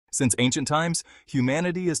Since ancient times,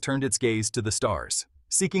 humanity has turned its gaze to the stars,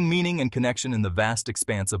 seeking meaning and connection in the vast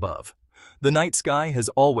expanse above. The night sky has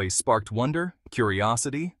always sparked wonder,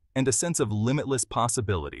 curiosity, and a sense of limitless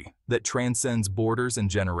possibility that transcends borders and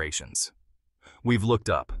generations. We've looked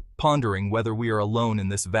up, pondering whether we are alone in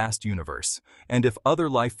this vast universe, and if other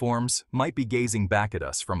life forms might be gazing back at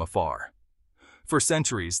us from afar. For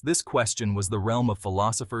centuries, this question was the realm of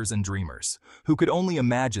philosophers and dreamers, who could only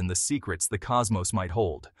imagine the secrets the cosmos might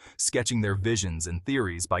hold, sketching their visions and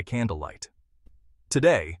theories by candlelight.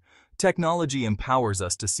 Today, technology empowers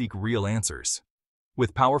us to seek real answers.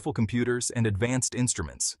 With powerful computers and advanced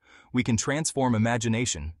instruments, we can transform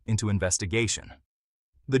imagination into investigation.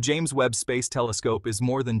 The James Webb Space Telescope is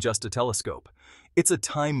more than just a telescope. It's a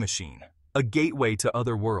time machine, a gateway to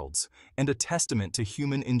other worlds, and a testament to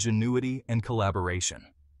human ingenuity and collaboration.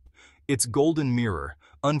 Its golden mirror,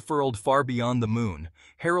 unfurled far beyond the moon,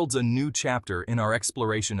 heralds a new chapter in our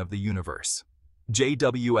exploration of the universe.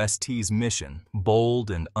 JWST's mission, bold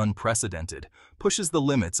and unprecedented, pushes the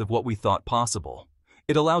limits of what we thought possible.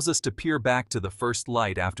 It allows us to peer back to the first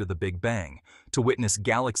light after the Big Bang, to witness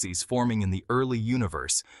galaxies forming in the early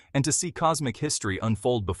universe, and to see cosmic history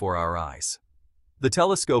unfold before our eyes. The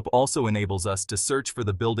telescope also enables us to search for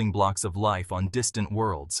the building blocks of life on distant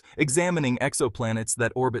worlds, examining exoplanets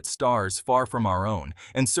that orbit stars far from our own,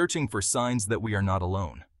 and searching for signs that we are not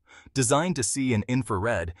alone. Designed to see in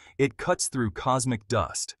infrared, it cuts through cosmic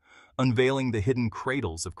dust, unveiling the hidden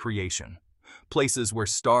cradles of creation, places where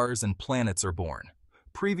stars and planets are born,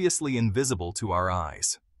 previously invisible to our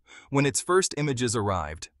eyes. When its first images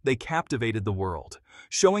arrived, they captivated the world,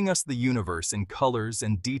 showing us the universe in colors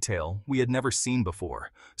and detail we had never seen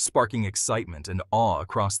before, sparking excitement and awe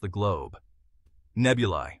across the globe.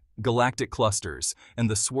 Nebulae, galactic clusters, and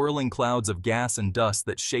the swirling clouds of gas and dust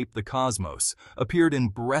that shape the cosmos appeared in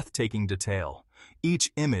breathtaking detail,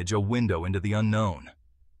 each image a window into the unknown.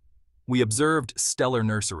 We observed stellar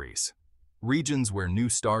nurseries, regions where new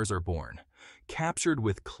stars are born, captured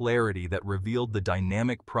with clarity that revealed the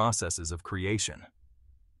dynamic processes of creation.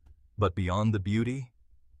 But beyond the beauty,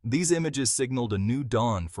 these images signaled a new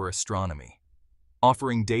dawn for astronomy,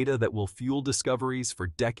 offering data that will fuel discoveries for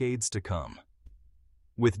decades to come.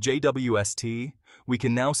 With JWST, we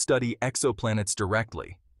can now study exoplanets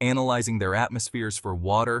directly, analyzing their atmospheres for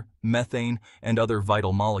water, methane, and other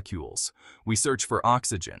vital molecules. We search for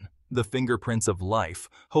oxygen, the fingerprints of life,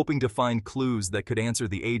 hoping to find clues that could answer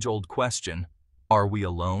the age-old question, are we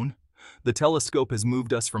alone? The telescope has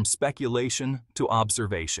moved us from speculation to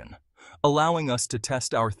observation, allowing us to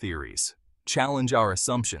test our theories, challenge our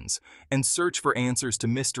assumptions, and search for answers to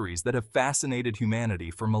mysteries that have fascinated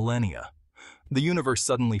humanity for millennia. The universe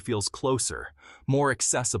suddenly feels closer, more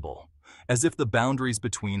accessible, as if the boundaries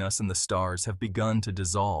between us and the stars have begun to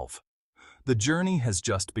dissolve. The journey has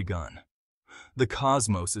just begun. The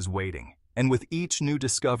cosmos is waiting, and with each new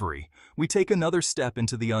discovery, we take another step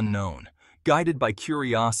into the unknown, guided by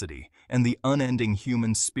curiosity and the unending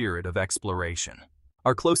human spirit of exploration.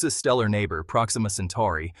 Our closest stellar neighbor, Proxima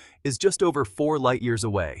Centauri, is just over 4 light-years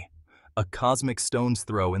away, a cosmic stone's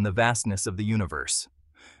throw in the vastness of the universe.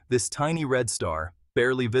 This tiny red star,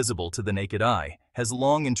 barely visible to the naked eye, has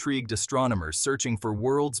long intrigued astronomers searching for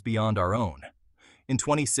worlds beyond our own. In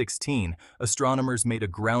 2016, astronomers made a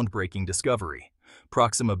groundbreaking discovery: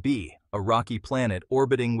 Proxima b, a rocky planet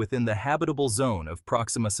orbiting within the habitable zone of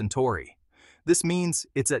Proxima Centauri. This means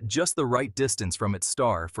it's at just the right distance from its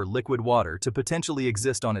star for liquid water to potentially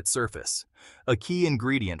exist on its surface, a key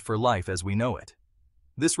ingredient for life as we know it.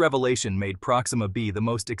 This revelation made Proxima b the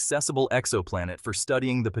most accessible exoplanet for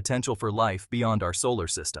studying the potential for life beyond our solar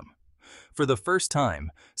system. For the first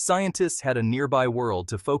time, scientists had a nearby world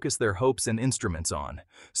to focus their hopes and instruments on,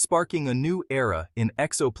 sparking a new era in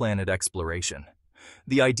exoplanet exploration.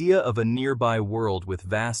 The idea of a nearby world with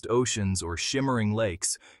vast oceans or shimmering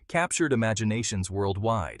lakes captured imaginations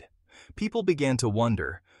worldwide. People began to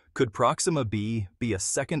wonder, could Proxima b be a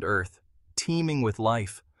second Earth, teeming with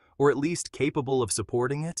life, or at least capable of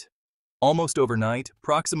supporting it? Almost overnight,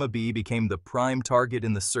 Proxima b became the prime target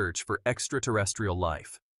in the search for extraterrestrial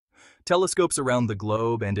life. Telescopes around the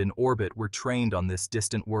globe and in orbit were trained on this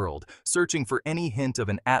distant world, searching for any hint of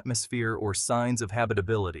an atmosphere or signs of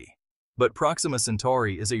habitability. But Proxima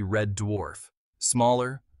Centauri is a red dwarf,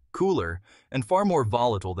 smaller, cooler, and far more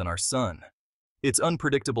volatile than our Sun. Its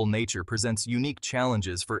unpredictable nature presents unique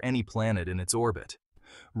challenges for any planet in its orbit.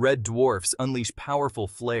 Red dwarfs unleash powerful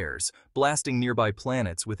flares, blasting nearby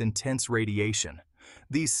planets with intense radiation.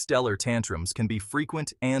 These stellar tantrums can be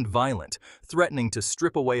frequent and violent, threatening to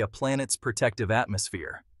strip away a planet's protective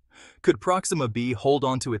atmosphere. Could Proxima b hold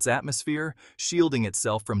onto its atmosphere, shielding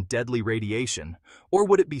itself from deadly radiation, or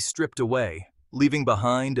would it be stripped away, leaving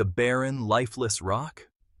behind a barren, lifeless rock?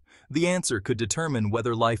 The answer could determine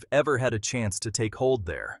whether life ever had a chance to take hold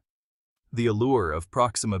there. The allure of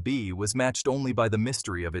Proxima b was matched only by the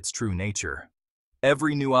mystery of its true nature.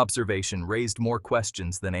 Every new observation raised more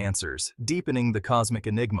questions than answers, deepening the cosmic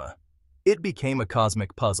enigma. It became a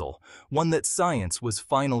cosmic puzzle, one that science was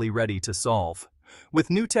finally ready to solve.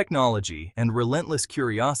 With new technology and relentless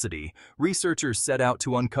curiosity, researchers set out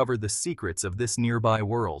to uncover the secrets of this nearby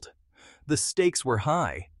world. The stakes were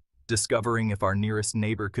high, discovering if our nearest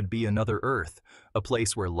neighbor could be another Earth, a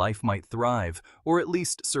place where life might thrive, or at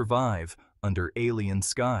least survive, under alien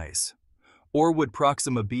skies. Or would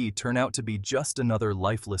Proxima b turn out to be just another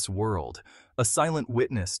lifeless world, a silent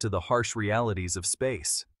witness to the harsh realities of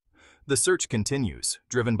space? The search continues,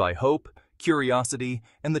 driven by hope, curiosity,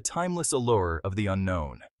 and the timeless allure of the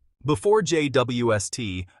unknown. Before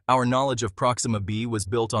JWST, our knowledge of Proxima b was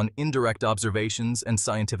built on indirect observations and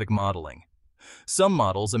scientific modeling. Some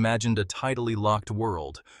models imagined a tidally locked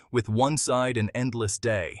world, with one side an endless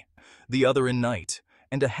day, the other a night,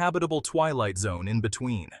 and a habitable twilight zone in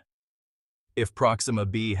between. If Proxima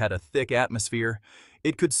b had a thick atmosphere,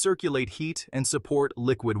 it could circulate heat and support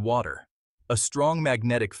liquid water. A strong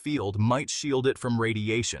magnetic field might shield it from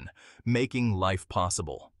radiation, making life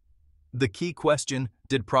possible. The key question,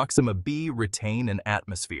 did Proxima b retain an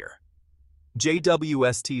atmosphere?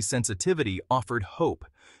 JWST's sensitivity offered hope.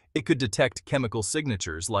 It could detect chemical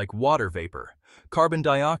signatures like water vapor, carbon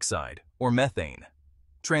dioxide, or methane.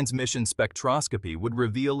 Transmission spectroscopy would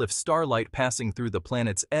reveal if starlight passing through the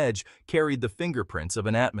planet's edge carried the fingerprints of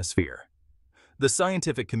an atmosphere. The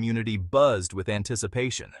scientific community buzzed with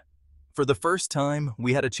anticipation. For the first time,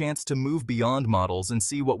 we had a chance to move beyond models and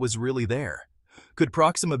see what was really there. Could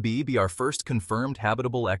Proxima b be our first confirmed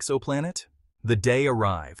habitable exoplanet? The day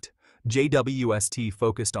arrived. JWST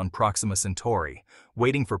focused on Proxima Centauri,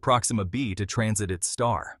 waiting for Proxima b to transit its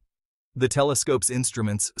star. The telescope's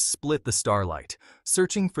instruments split the starlight,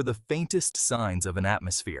 searching for the faintest signs of an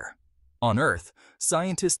atmosphere. On Earth,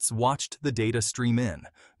 scientists watched the data stream in,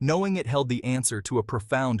 knowing it held the answer to a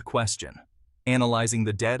profound question. Analyzing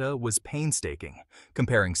the data was painstaking,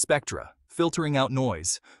 comparing spectra, filtering out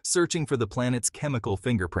noise, searching for the planet's chemical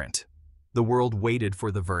fingerprint. The world waited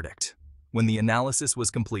for the verdict. When the analysis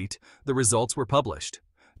was complete, the results were published.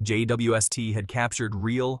 JWST had captured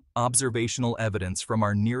real, observational evidence from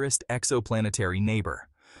our nearest exoplanetary neighbor.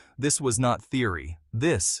 This was not theory,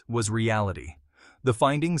 this was reality. The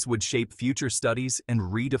findings would shape future studies and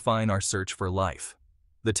redefine our search for life.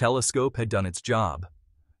 The telescope had done its job.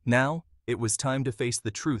 Now, it was time to face the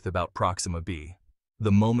truth about Proxima b.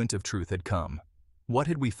 The moment of truth had come. What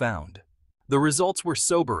had we found? The results were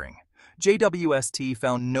sobering. JWST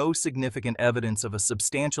found no significant evidence of a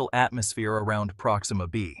substantial atmosphere around Proxima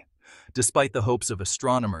b. Despite the hopes of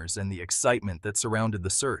astronomers and the excitement that surrounded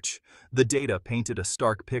the search, the data painted a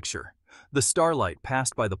stark picture. The starlight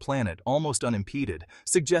passed by the planet almost unimpeded,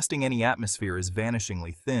 suggesting any atmosphere is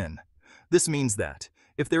vanishingly thin. This means that,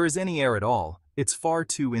 if there is any air at all, it's far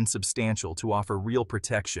too insubstantial to offer real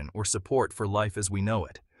protection or support for life as we know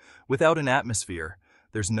it. Without an atmosphere,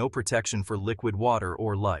 there's no protection for liquid water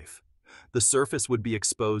or life. The surface would be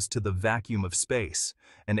exposed to the vacuum of space,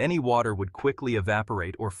 and any water would quickly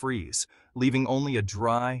evaporate or freeze, leaving only a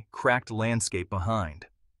dry, cracked landscape behind.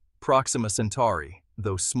 Proxima Centauri,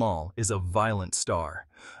 though small, is a violent star,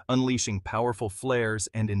 unleashing powerful flares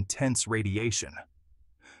and intense radiation.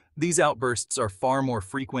 These outbursts are far more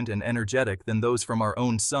frequent and energetic than those from our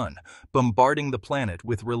own sun, bombarding the planet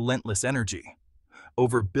with relentless energy.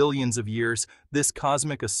 Over billions of years, this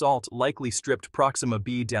cosmic assault likely stripped Proxima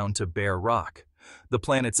b down to bare rock. The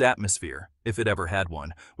planet's atmosphere, if it ever had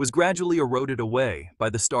one, was gradually eroded away by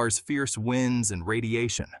the star's fierce winds and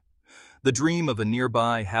radiation. The dream of a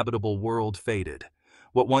nearby habitable world faded.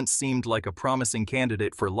 What once seemed like a promising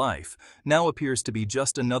candidate for life now appears to be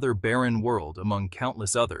just another barren world among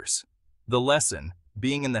countless others. The lesson,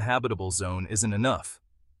 being in the habitable zone isn't enough.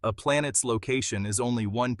 A planet's location is only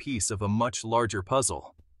one piece of a much larger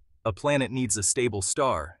puzzle. A planet needs a stable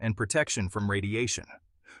star and protection from radiation.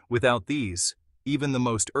 Without these, even the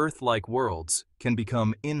most Earth-like worlds can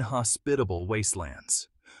become inhospitable wastelands.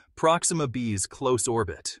 Proxima b's close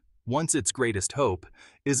orbit, once its greatest hope,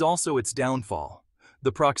 is also its downfall.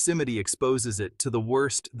 The proximity exposes it to the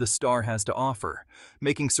worst the star has to offer,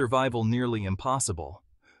 making survival nearly impossible.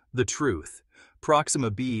 The truth: Proxima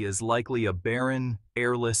b is likely a barren,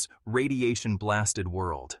 airless, radiation-blasted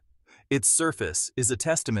world. Its surface is a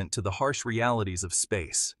testament to the harsh realities of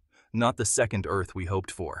space. not the second Earth we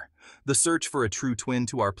hoped for. The search for a true twin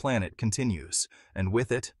to our planet continues, and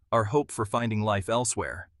with it, our hope for finding life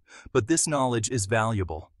elsewhere. But this knowledge is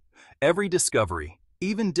valuable. Every discovery,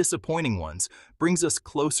 even disappointing ones, brings us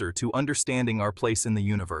closer to understanding our place in the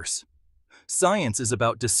universe. Science is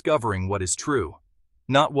about discovering what is true,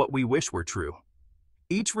 not what we wish were true.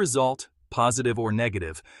 Each result, positive or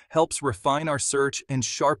negative, helps refine our search and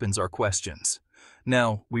sharpens our questions.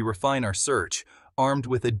 Now, we refine our search, armed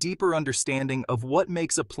with a deeper understanding of what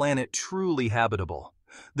makes a planet truly habitable.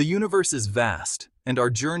 The universe is vast, and our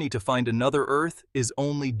journey to find another Earth is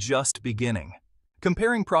only just beginning.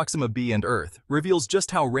 Comparing Proxima b and Earth reveals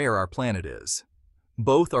just how rare our planet is.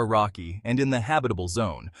 Both are rocky and in the habitable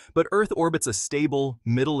zone, but Earth orbits a stable,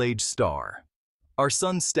 middle-aged star. Our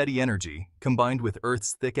Sun's steady energy, combined with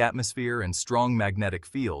Earth's thick atmosphere and strong magnetic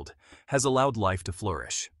field, has allowed life to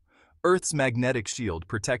flourish. Earth's magnetic shield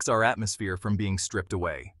protects our atmosphere from being stripped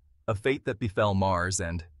away, a fate that befell Mars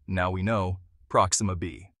and, now we know, Proxima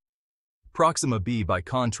b. Proxima b, by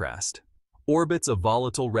contrast, orbits a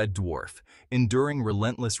volatile red dwarf, enduring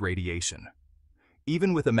relentless radiation.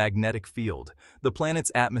 Even with a magnetic field, the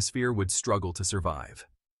planet's atmosphere would struggle to survive.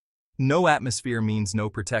 No atmosphere means no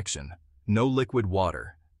protection, no liquid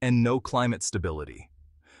water, and no climate stability.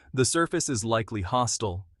 The surface is likely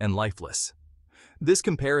hostile and lifeless. This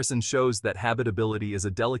comparison shows that habitability is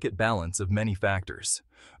a delicate balance of many factors.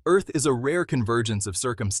 Earth is a rare convergence of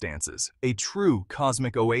circumstances, a true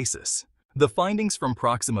cosmic oasis. The findings from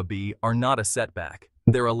Proxima b are not a setback,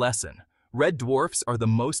 they're a lesson. Red dwarfs are the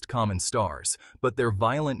most common stars, but their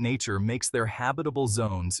violent nature makes their habitable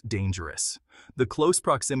zones dangerous. The close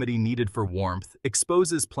proximity needed for warmth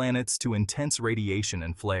exposes planets to intense radiation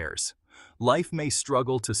and flares. Life may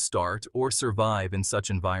struggle to start or survive in such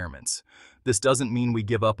environments. This doesn't mean we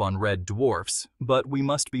give up on red dwarfs, but we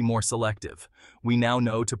must be more selective. We now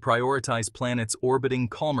know to prioritize planets orbiting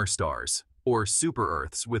calmer stars, or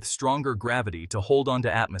super-Earths with stronger gravity to hold onto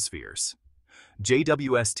atmospheres.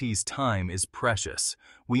 JWST's time is precious.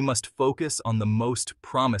 We must focus on the most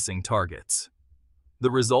promising targets. The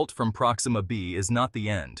result from Proxima b is not the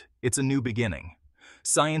end, it's a new beginning.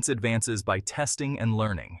 Science advances by testing and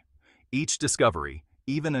learning. Each discovery,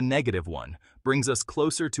 even a negative one, brings us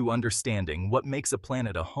closer to understanding what makes a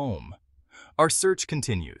planet a home. Our search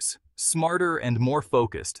continues, smarter and more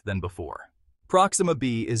focused than before. Proxima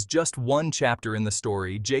b is just one chapter in the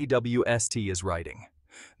story JWST is writing.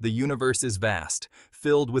 The universe is vast,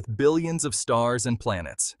 filled with billions of stars and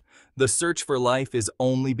planets. The search for life is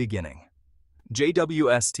only beginning.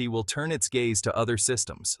 JWST will turn its gaze to other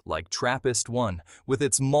systems, like TRAPPIST-1, with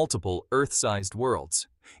its multiple Earth-sized worlds.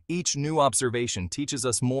 Each new observation teaches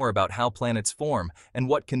us more about how planets form and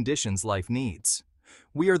what conditions life needs.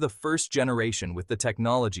 We are the first generation with the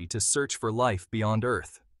technology to search for life beyond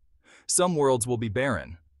Earth. Some worlds will be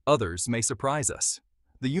barren, others may surprise us.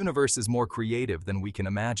 The universe is more creative than we can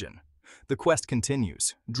imagine. The quest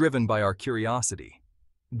continues, driven by our curiosity.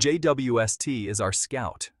 JWST is our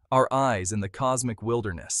scout, our eyes in the cosmic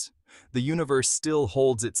wilderness. The universe still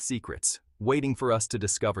holds its secrets, waiting for us to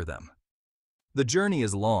discover them. The journey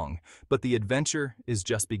is long, but the adventure is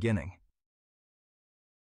just beginning.